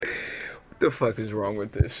The fuck is wrong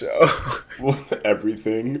with this show?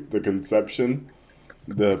 Everything, the conception,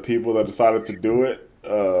 the people that decided to do it.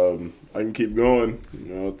 I can keep going.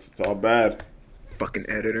 It's all bad. Fucking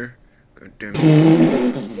editor. God damn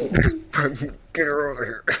it. Fucking get her over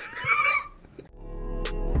here.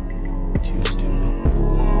 Too stupid.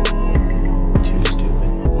 Too stupid.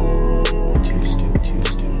 Too stupid. Too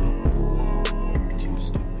stupid. Too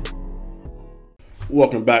stupid.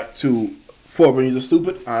 Welcome back to Four Brains Are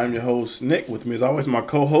Stupid. I'm your host, Nick. With me as always, my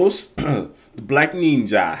co-host, the Black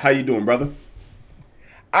Ninja. How you doing, brother?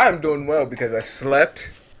 I'm doing well because I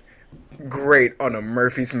slept great on a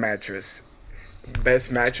Murphy's mattress.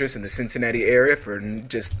 Best mattress in the Cincinnati area for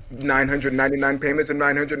just 999 payments of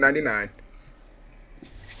 $999.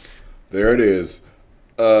 There it is.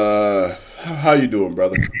 How you doing,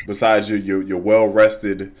 brother? Besides you're well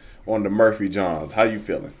rested on the Murphy Johns. How you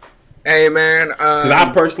feeling? Hey man, Because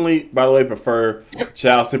I personally, by the way, prefer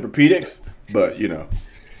Child's Tempur-Pedics, but you know.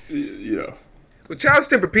 well, Child's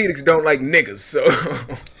Tempur-Pedics don't like niggas, so.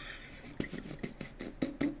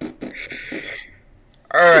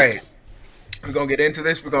 All right, we're gonna get into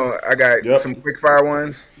this. I got some quick fire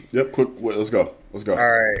ones. Yep, quick. Let's go. Let's go. All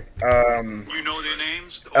right. You know their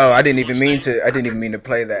names? Oh, I didn't even mean to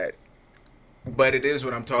play that, but it is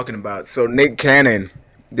what I'm talking about. So Nick Cannon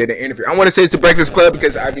did an interview. I want to say it's the Breakfast Club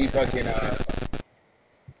because I be fucking that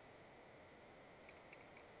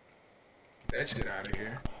shit out of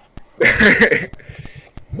here.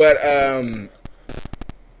 But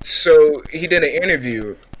so he did an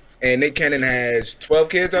interview, and Nick Cannon has 12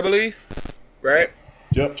 kids, I believe, right?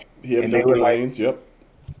 Yep. He had And no they were lanes. Yep.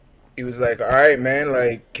 He was like, "All right, man.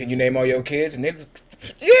 Like, can you name all your kids?" And Nick,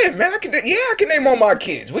 "Yeah, man. I can name all my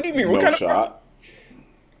kids. What do you mean? What No kind shot.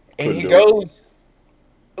 And Couldn't he do it. goes,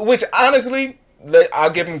 which honestly, I'll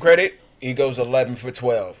give him credit. He goes 11 for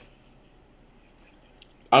 12.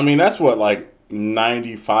 I mean, that's what, like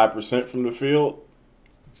 95% from the field.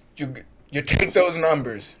 You take those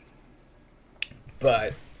numbers,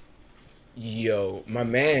 but yo, my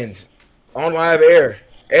man's on live air,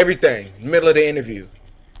 everything, middle of the interview,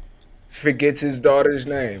 forgets his daughter's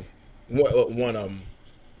name. One of them.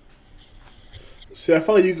 See, I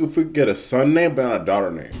feel like you can forget a son name, but not a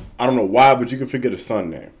daughter name. I don't know why, but you can forget a son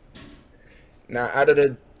name. Now, out of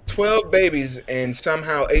the 12 babies and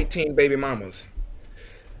somehow 18 baby mamas,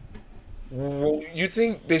 you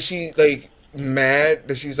think that she like mad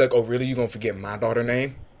that she's like, oh really, you gonna forget my daughter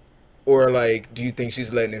name? Or like, do you think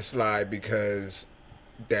she's letting it slide because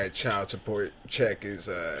that child support check is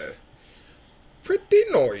pretty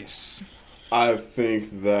nice? I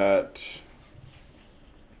think that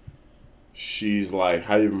she's like,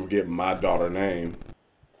 how you even forget my daughter name?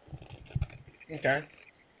 Okay.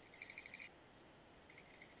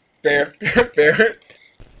 Fair. Fair.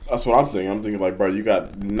 That's what I'm thinking. I'm thinking like, bro, you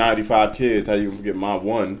got 95 kids. How you even forget my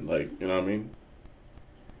one? Like, you know what I mean?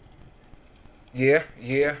 Yeah.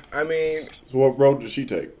 I mean, So what road did she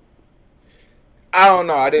take? I don't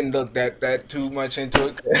know. I didn't look that too much into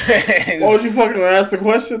it. Why would you fucking ask the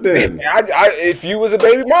question then? If you was a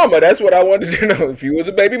baby mama, that's what I wanted to know. If you was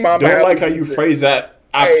a baby mama, Don't like how you phrase that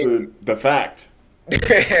after the fact.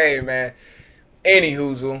 Hey man, any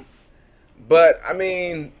hoozle. But I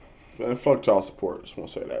mean, Man, fuck child support. Just want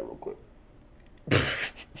to say that real quick.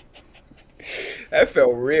 that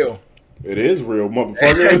felt real. It is real,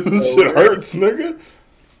 motherfucker. This shit hurts, nigga.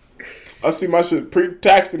 I see my shit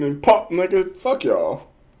pre-taxed and pop, nigga. Fuck y'all.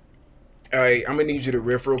 All right, I'm gonna need you to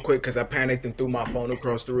riff real quick because I panicked and threw my phone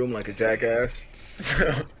across the room like a jackass. So,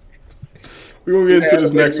 We're going to get into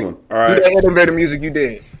this next one. All right. do that elevator music you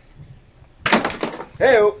did.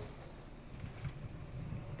 Hey.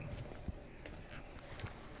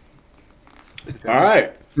 All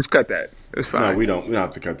right. Just cut that. It's fine. No, we don't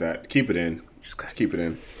have to cut that. Keep it in. Just cut it. Keep it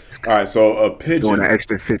in. All right, so a pigeon. Doing an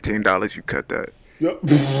extra $15, you cut that. Yep.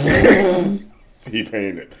 He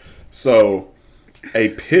paying it. So, a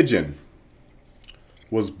pigeon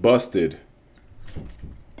was busted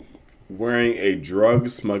wearing a drug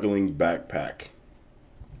smuggling backpack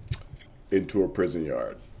into a prison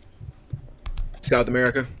yard. South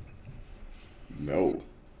America. No.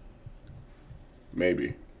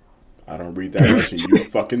 Maybe. I don't read that much and you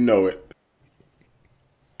fucking know it.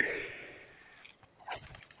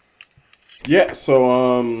 Yeah,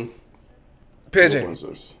 so, Pigeon. what was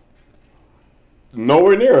this?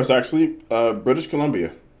 Nowhere near us, actually. British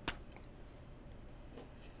Columbia.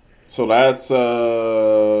 So that's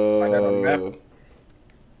Find that on the map.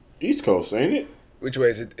 East Coast, ain't it? Which way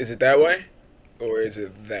is it? Is it that way, or is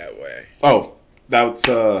it that way? Oh, that's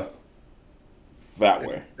that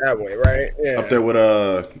way. That way, right? Yeah. Up there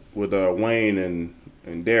with Wayne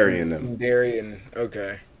and Derry and them. Dairy and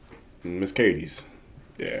okay. Miss Katie's.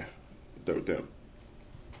 Yeah, they're with them.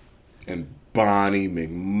 And Bonnie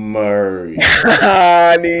McMurray.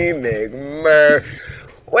 Honey McMurray.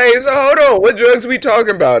 Wait, so hold on. What drugs we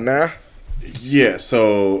talking about now? Yeah,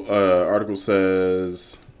 so article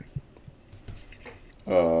says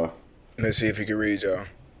Let's see if you can read, y'all.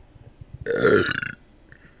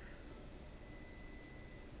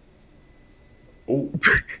 oh,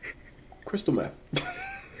 crystal meth.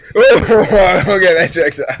 Okay, that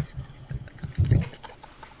checks out.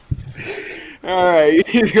 Alright,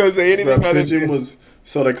 he's gonna say anything The about pigeon it. was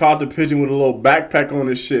so they caught the pigeon with a little backpack on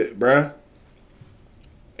his shit, bruh.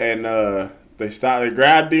 And they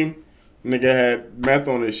grabbed him. Nigga had meth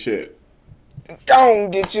on his shit.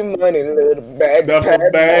 Don't get your money, little backpack.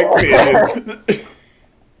 Duffel bag pigeon.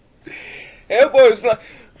 That boy was flying.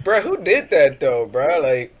 Bro, who did that though, bro?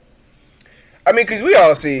 Like, I mean, cause we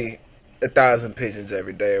all see 1,000 pigeons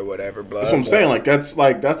every day or whatever. Blah. That's what I'm saying.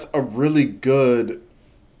 That's a really good.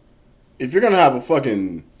 If you're gonna have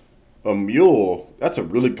a mule, that's a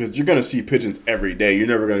really good. You're gonna see pigeons every day. You're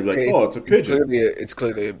never gonna be like, oh, it's a pigeon. It's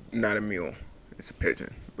clearly not a mule. It's a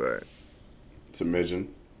pigeon, but It's a midgeon.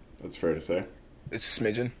 That's fair to say. it's a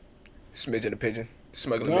smidgen. Smidgen a pigeon.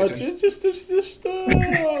 Smuggling No, midgeon. it's just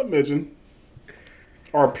midgeon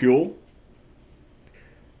or a pule.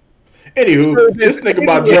 Anywho, this nigga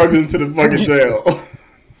bought drugs into the fucking jail.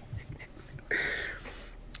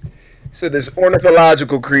 So this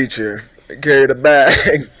ornithological creature carried a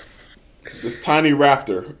bag. This tiny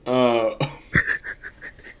raptor.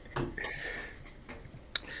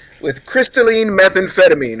 With crystalline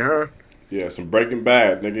methamphetamine, huh? Yeah, some Breaking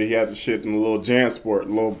Bad, nigga. He had the shit in a little JanSport, a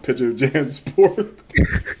little picture of JanSport.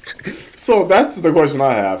 So that's the question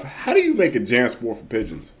I have. How do you make a JanSport for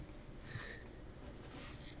pigeons?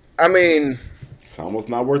 I mean, It's almost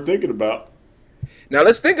not worth thinking about. now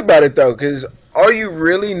let's think about it though, because all you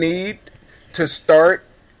really need to start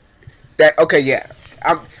that, okay, yeah.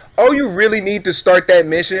 All you really need to start that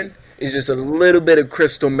mission is just a little bit of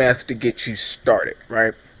crystal meth to get you started,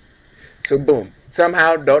 right? So boom,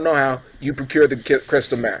 somehow, don't know how, you procure the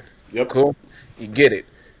crystal meth. Yep. Cool. You get it.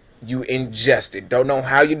 You ingest it. Don't know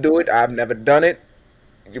how you do it. I've never done it,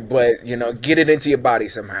 but get it into your body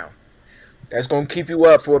somehow. That's gonna keep you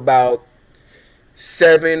up for about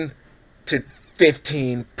 7 to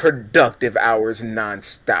 15 productive hours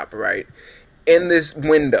nonstop, right? In this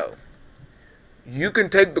window, you can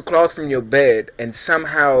take the cloth from your bed and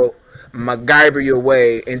somehow MacGyver your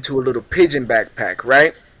way into a little pigeon backpack,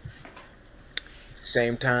 right?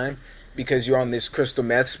 Same time, because you're on this crystal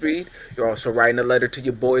meth speed, you're also writing a letter to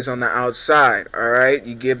your boys on the outside, alright?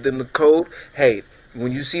 You give them the code. Hey,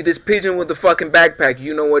 when you see this pigeon with the fucking backpack,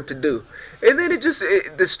 you know what to do. And then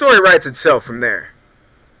the story writes itself from there.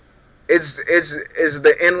 It's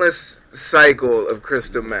the endless cycle of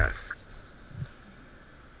crystal meth.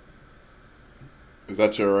 Is that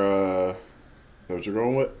what you're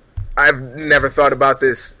going with? I've never thought about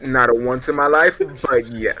this not a once in my life, but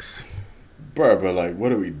yes. Bruh, but like,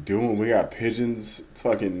 what are we doing? We got pigeons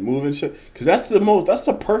fucking moving shit. Because that's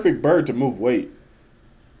the perfect bird to move weight.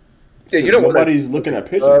 Yeah, you don't want nobody's looking at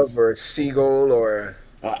pigeons. or a seagull or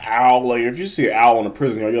An owl. Like, if you see an owl in a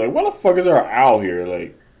prison, you're like, what the fuck is there an owl here?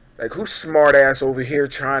 Like who's smart ass over here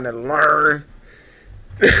trying to learn?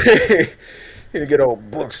 You to get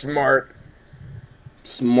old book smart.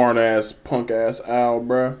 smart ass, punk ass owl,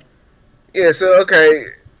 bruh. Yeah, so okay,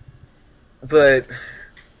 but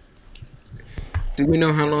do we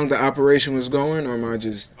know how long the operation was going, or am I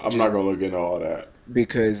just? I'm not gonna look into all that.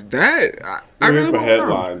 Because that I We're really here for don't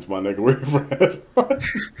headlines, my nigga. We're here for headlines. know.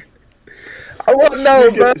 I want to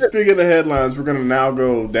know, bro. Speaking of headlines, we're gonna now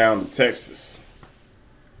go down to Texas.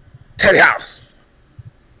 Teddy House.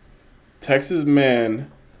 Texas man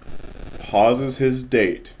pauses his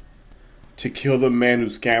date to kill the man who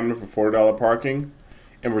scammed him for $40 parking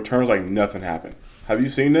and returns like nothing happened. Have you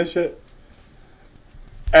seen this shit?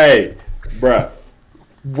 Hey, bruh.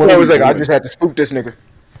 What I was like, I just had to spook this nigga.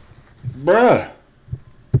 Bruh.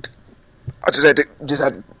 I just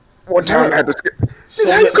had one time I had to skip. So,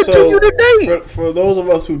 How you continue today? for those of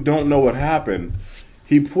us who don't know what happened,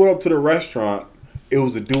 he pulled up to the restaurant. It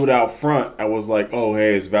was a dude out front. I was like, oh,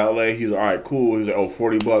 hey, it's valet. He was like, all right, cool. He was like, oh,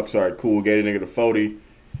 $40. All right, cool. Gave the nigga the 40.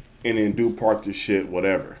 And then dude parked his shit,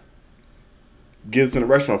 whatever. Gets in the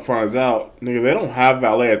restaurant, finds out, nigga, they don't have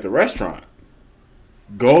valet at the restaurant.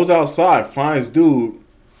 Goes outside, finds dude,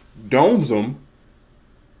 domes him,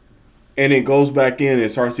 and then goes back in and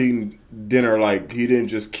starts eating dinner like he didn't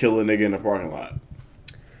just kill a nigga in the parking lot.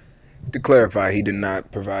 To clarify, he did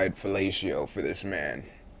not provide fellatio for this man.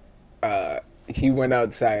 He went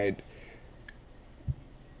outside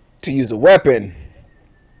to use a weapon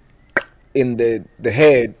in the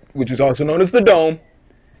head, which is also known as the dome.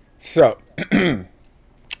 So,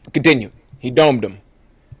 continue. He domed him.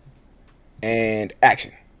 And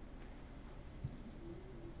action.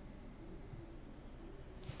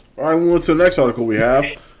 All right, we move to the next article we have.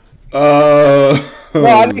 No,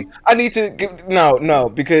 I need to give, no,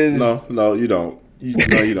 because No, you don't.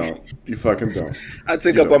 No, you don't. You fucking don't. I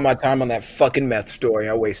took You up don't. all my time on that fucking meth story.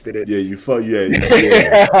 I wasted it. Yeah,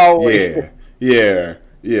 I wasted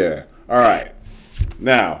yeah. All right.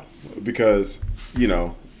 Now, because,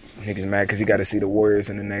 Niggas mad because he got to see the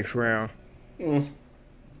Warriors in the next round.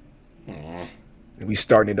 We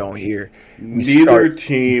starting it on here. neither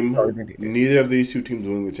of these two teams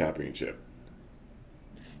win the championship.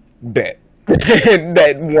 Bet.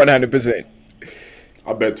 That 100%.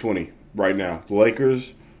 I bet 20 right now. The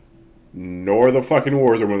Lakers nor the fucking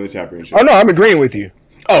Warriors are winning the championship. Oh, no, I'm agreeing with you.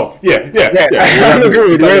 Oh, yeah. I'm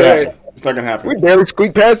agreeing with you. It's not going to happen. We barely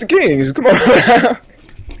squeaked past the Kings. Come on.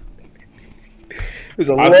 It was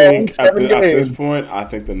a I long think at 7 this games. point, I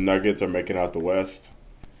think the Nuggets are making out the West.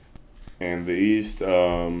 And the East, we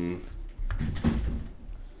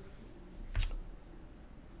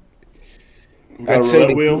got a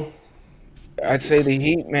roulette wheel. I'd say the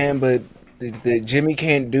Heat, man, but the Jimmy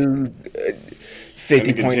can't do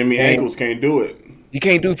 50 points. Jimmy Ankles can't do it. You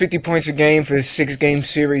can't do 50 points a game for a 6-game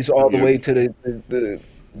series all the way to the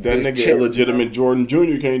That nigga illegitimate Jordan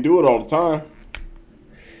Jr. can't do it all the time.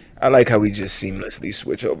 I like how we just seamlessly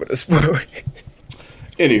switch over the sport.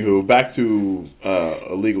 Anywho, back to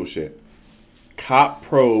illegal shit. Cop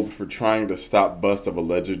probed for trying to stop bust of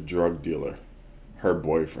alleged drug dealer, her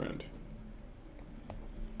boyfriend.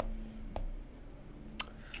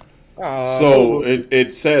 So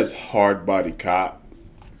it says hard body cop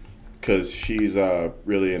because she's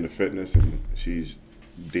really into fitness and she's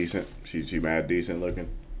decent. She mad decent looking.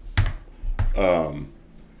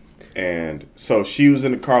 And so she was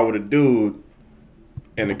in the car with a dude,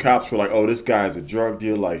 and the cops were like, "Oh, this guy's a drug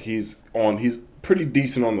dealer. Like he's pretty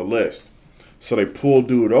decent on the list." So they pull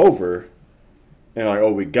dude over, and like,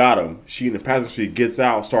 "Oh, we got him." She in the passenger seat gets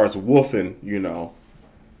out, starts woofing,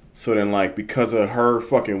 So then, like, because of her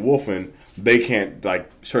fucking woofing, they can't like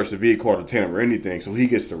search the vehicle or detain him or anything. So he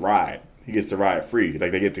gets to ride. He gets to ride free.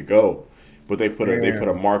 Like they get to go, but they put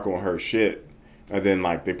a mark on her shit. And then,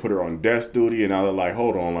 like, they put her on desk duty, and now they're like,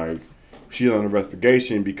 hold on, like, she's on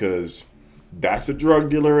investigation because that's a drug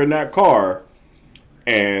dealer in that car,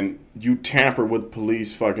 and you tamper with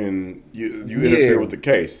police fucking, you interfere with the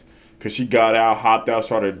case. Because she got out, hopped out,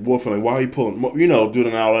 started woofing, like, why are you pulling,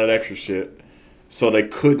 doing all that extra shit. So they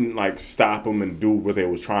couldn't, like, stop him and do what they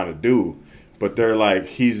was trying to do. But they're like,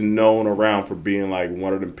 he's known around for being, like,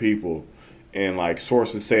 one of them people. And, like,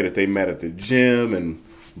 sources say that they met at the gym and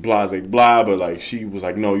blah, blah, but like she was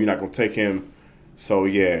like, no, you're not gonna take him. So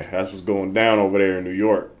yeah, that's what's going down over there in New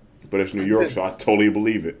York. But it's New York, so I totally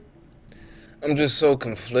believe it. I'm just so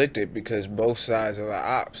conflicted because both sides are the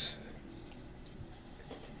ops.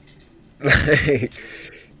 Like,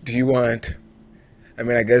 do you want? I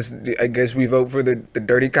mean, I guess we vote for the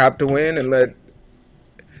dirty cop to win and let.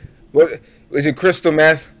 What was it? Crystal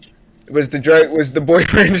meth? Was the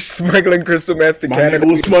boyfriend smuggling crystal meth to Canada? My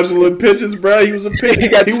nigga was smuggling pigeons, bro. He was a pigeon. He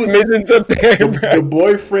got smidgens up there, bro. The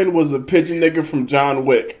boyfriend was a pigeon nigga from John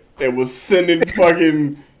Wick. It was sending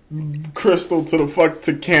fucking crystal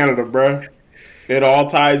to Canada, bro. It all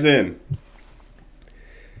ties in.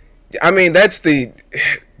 I mean, that's the.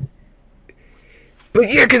 But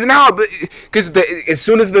yeah, because as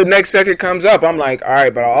soon as the next second comes up, I'm like, all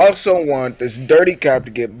right, but I also want this dirty cop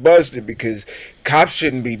to get busted because cops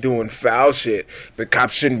shouldn't be doing foul shit, but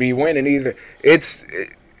cops shouldn't be winning either. It's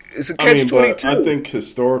a catch-22. I think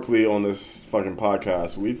historically on this fucking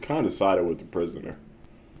podcast, we've kind of sided with the prisoner.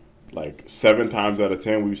 Like 7 times out of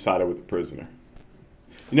 10, we've sided with the prisoner.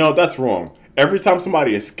 That's wrong. Every time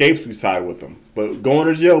somebody escapes, we side with them. But going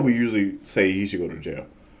to jail, we usually say he should go to jail.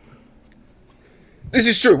 This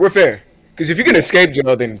is true. We're fair. Because if you can escape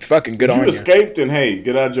jail, then fucking good on you. If you escaped, then hey,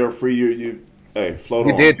 get out of jail free. You float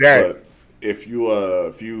on. You did that. But if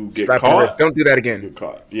you get Slap caught, don't do that again. Get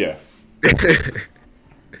caught. Yeah.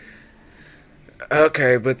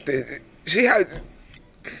 Okay, but see how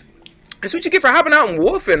that's what you get for hopping out and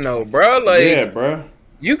woofing, though, bro. Like, yeah, bro.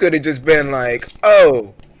 You could have just been like,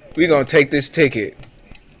 "Oh, we gonna take this ticket."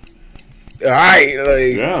 All right,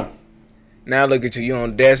 like, yeah. Now look at you. You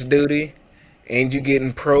on desk duty. And you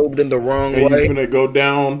getting probed in the wrong way. And you finna go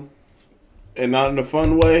down and not in a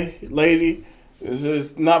fun way, lady. It's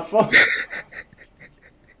just not fun.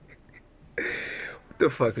 What the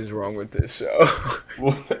fuck is wrong with this show?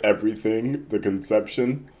 Everything. The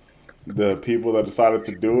conception. The people that decided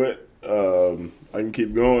to do it. I can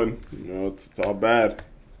keep going. You know, it's all bad.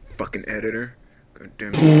 Fucking editor. God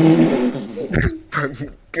damn it.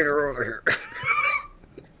 Fucking get her over here.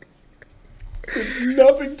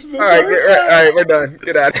 Nothing to All right, deserve all right, we're done.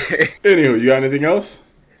 Get out of here. Anywho, you got anything else?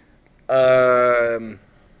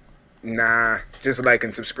 Nah. Just like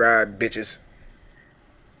and subscribe, bitches.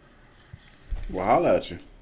 Well, holla at you.